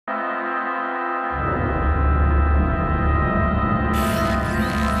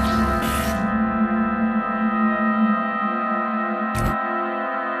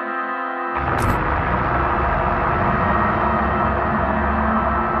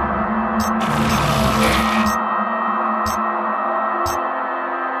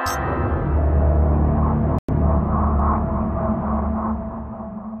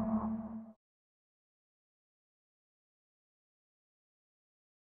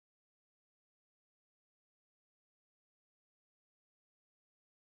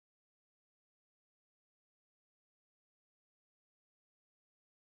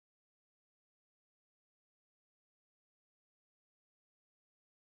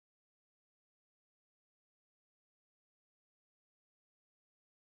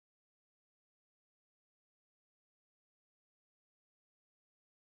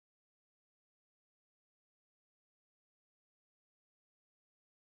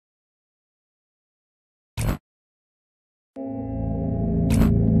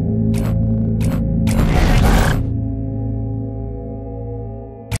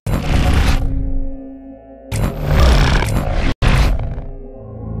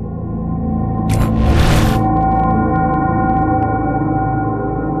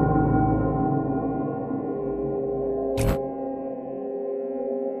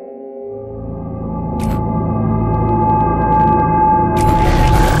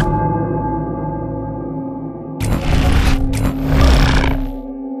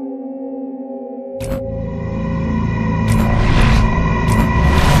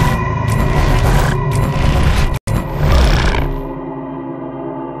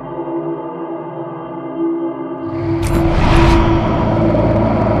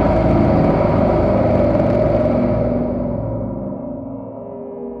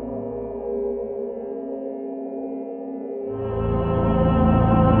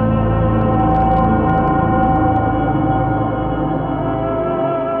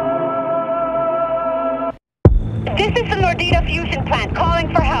fusion plant calling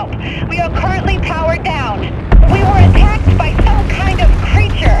for help. We are currently powered down. We were attacked by some kind of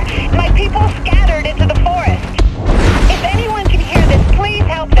creature. My people scattered into the forest. If anyone can hear this, please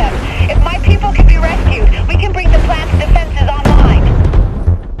help them. If my people can be rescued, we can bring the plant's defenses online.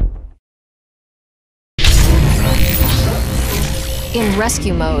 In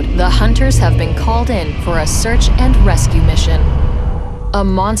rescue mode, the hunters have been called in for a search and rescue mission. A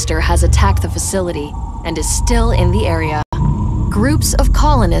monster has attacked the facility and is still in the area. Groups of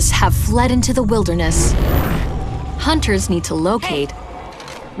colonists have fled into the wilderness. Hunters need to locate,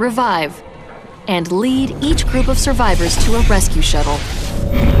 revive, and lead each group of survivors to a rescue shuttle.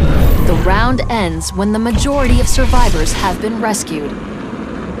 The round ends when the majority of survivors have been rescued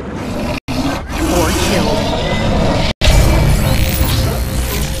or killed.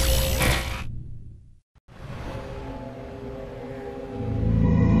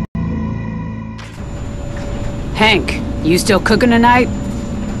 Hank, you still cooking tonight?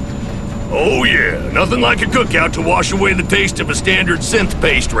 Oh yeah, nothing like a cookout to wash away the taste of a standard synth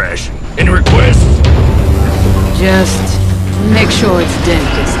paste ration. Any requests? Just make sure it's dent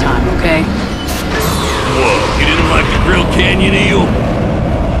this time, okay? Whoa, you didn't like the grilled canyon eel?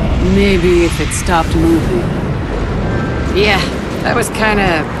 Maybe if it stopped moving. Yeah, that was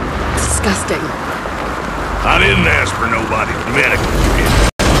kinda disgusting. I didn't ask for nobody medical.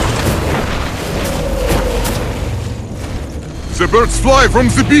 The birds fly from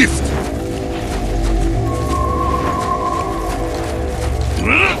the beast!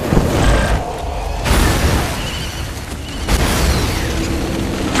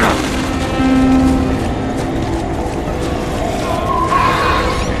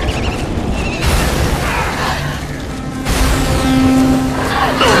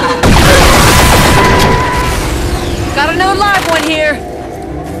 Got a new live one here!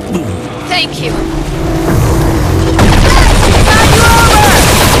 Thank you.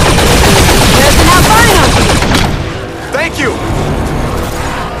 Thank you!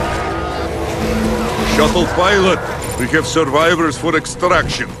 Shuttle pilot, we have survivors for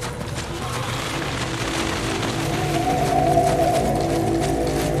extraction.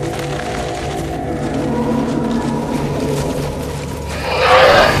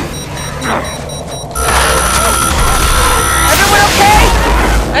 Everyone okay?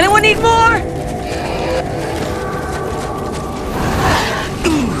 Anyone need more?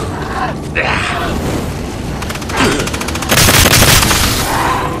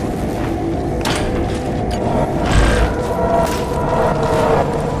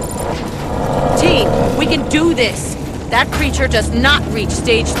 We can do this! That creature does not reach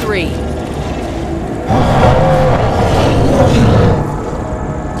stage 3.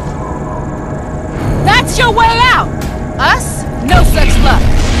 That's your way out! Us? No such luck!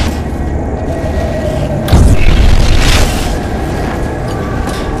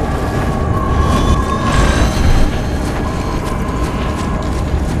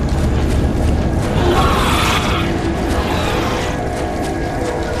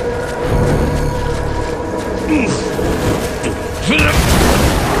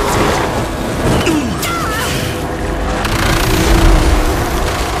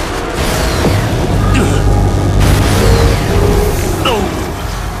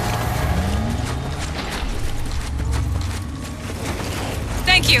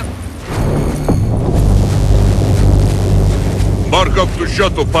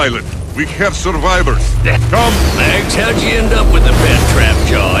 autopilot. We have survivors. Come! Mags, how'd you end up with the pet trap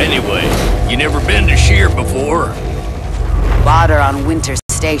jaw anyway? You never been to Shear before? Bought her on Winter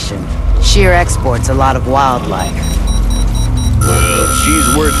Station. Sheer exports a lot of wildlife. Well,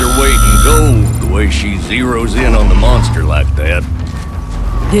 she's worth her weight in gold, the way she zeroes in on the monster like that.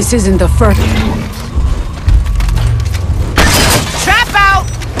 This isn't the first... Trap out!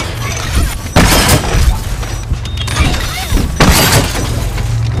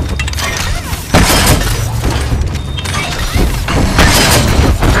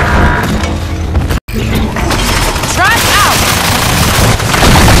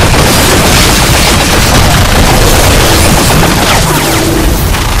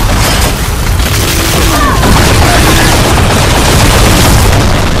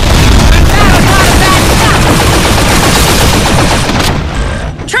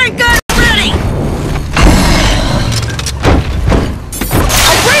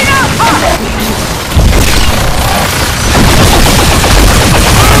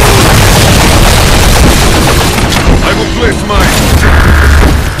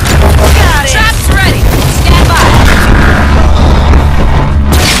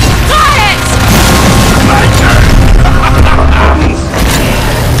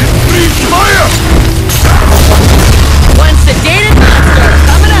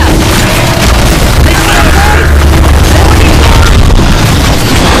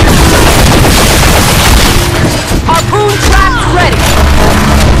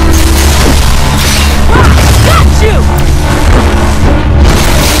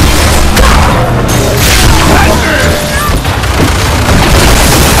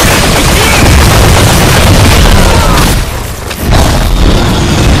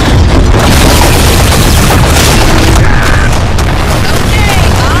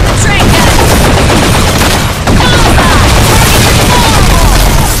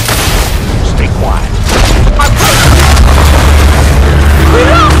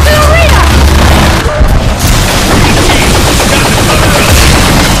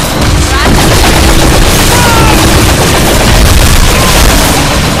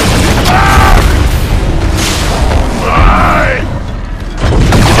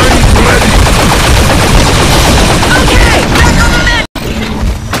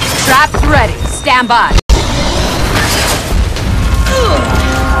 Stand by.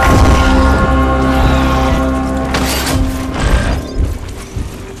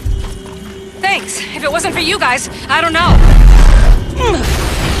 Thanks. If it wasn't for you guys, I don't know.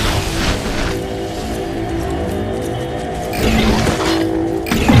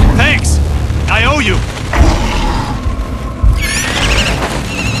 Thanks! I owe you!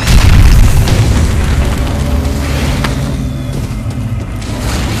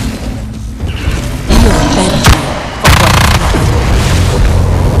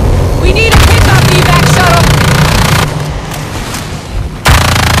 We need a pickup, evac shuttle!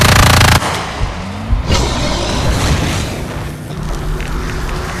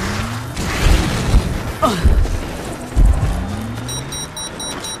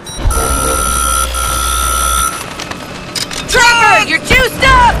 Trevor, you're juiced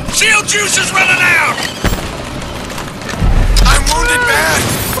up! Shield juice is running out! I'm wounded bad!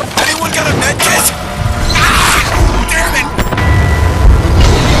 Anyone got a med kit?